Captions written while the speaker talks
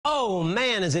Oh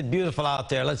man, is it beautiful out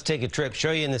there. Let's take a trip,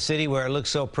 show you in the city where it looks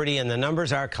so pretty and the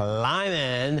numbers are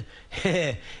climbing.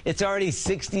 It's already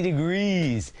 60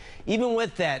 degrees. Even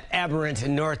with that aberrant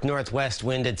north-northwest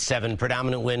wind at 7,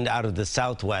 predominant wind out of the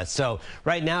southwest. So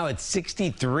right now it's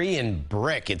 63 in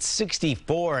Brick. It's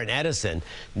 64 in Edison.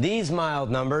 These mild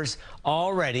numbers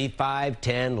already 5,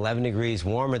 10, 11 degrees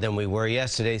warmer than we were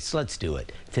yesterday. So let's do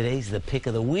it. Today's the pick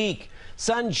of the week.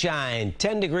 Sunshine,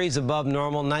 10 degrees above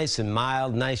normal, nice and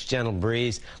mild, nice gentle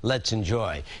breeze. Let's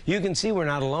enjoy. You can see we're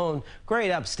not alone.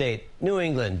 Great upstate, New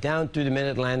England, down through the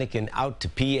mid-Atlantic and out to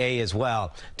PA as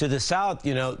well. To the south,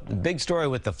 you know, the big story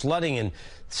with the flooding in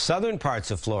southern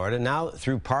parts of Florida, now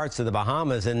through parts of the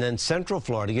Bahamas, and then central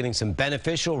Florida, getting some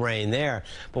beneficial rain there.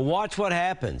 But watch what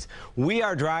happens. We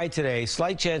are dry today,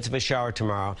 slight chance of a shower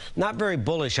tomorrow. Not very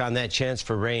bullish on that chance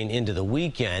for rain into the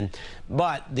weekend.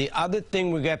 But the other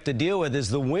thing we have to deal with is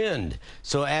the wind.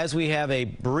 So as we have a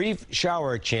brief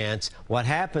shower chance, what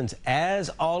happens as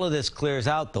all of this clears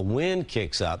out, the wind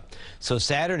kicks up. So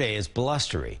Saturday is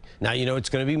blustery. Now, you know, it's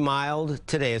going to be mild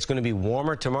today. It's going to be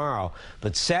warmer tomorrow.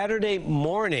 But Saturday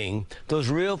morning, those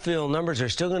real feel numbers are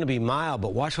still going to be mild.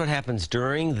 But watch what happens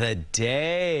during the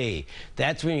day.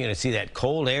 That's when you're going to see that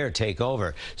cold air take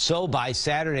over. So by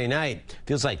Saturday night,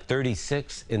 feels like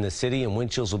 36 in the city, and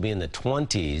wind chills will be in the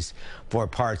 20s for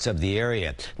parts of the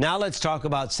area. Now let's talk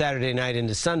about Saturday night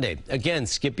into Sunday. Again,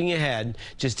 skipping ahead,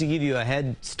 just to give you a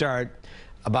head start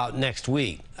about next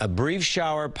week. A brief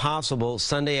shower possible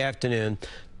Sunday afternoon.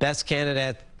 Best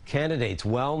candidates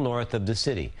well north of the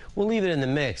city. We'll leave it in the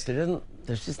mix. There's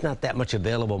just not that much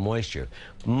available moisture.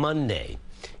 Monday.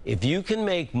 If you can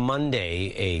make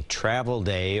Monday a travel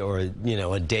day, or, you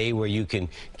know, a day where you can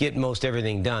get most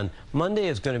everything done, Monday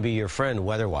is going to be your friend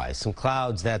weather-wise. Some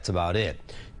clouds, that's about it.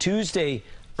 Tuesday,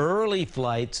 early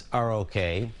flights are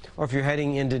okay, or if you're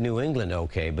heading into New England,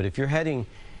 okay. But if you're heading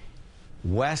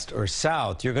west or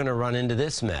south, you're going to run into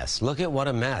this mess. Look at what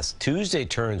a mess. Tuesday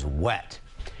turns wet.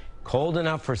 Cold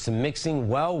enough for some mixing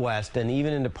well west and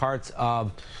even into parts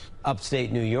of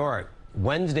upstate New York.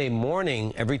 Wednesday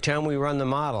morning, every time we run the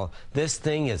model, this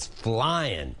thing is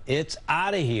flying. It's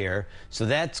out of here. So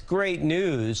that's great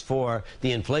news for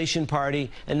the inflation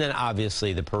party and then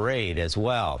obviously the parade as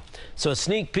well. So a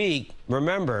sneak peek,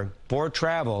 remember, for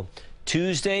travel,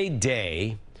 Tuesday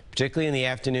day, particularly in the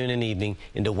afternoon and evening,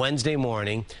 into Wednesday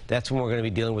morning. That's when we're going to be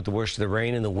dealing with the worst of the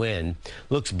rain and the wind.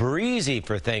 Looks breezy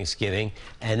for Thanksgiving,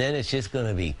 and then it's just going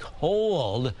to be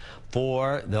cold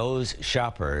for those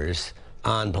shoppers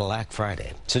on Black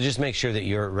Friday. So just make sure that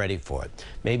you're ready for it.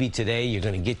 Maybe today you're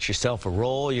going to get yourself a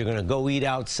roll. You're going to go eat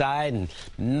outside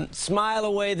and smile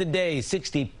away the day.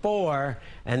 64,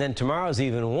 and then tomorrow's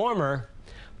even warmer.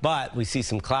 But we see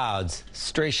some clouds,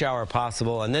 stray shower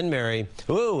possible, and then, Mary,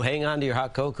 ooh, hang on to your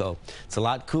hot cocoa. It's a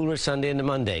lot cooler Sunday into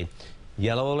Monday.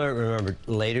 Yellow alert, remember,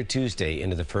 later Tuesday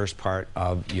into the first part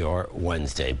of your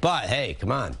Wednesday. But, hey,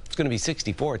 come on, it's going to be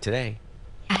 64 today.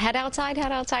 Head outside,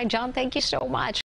 John. Thank you so much.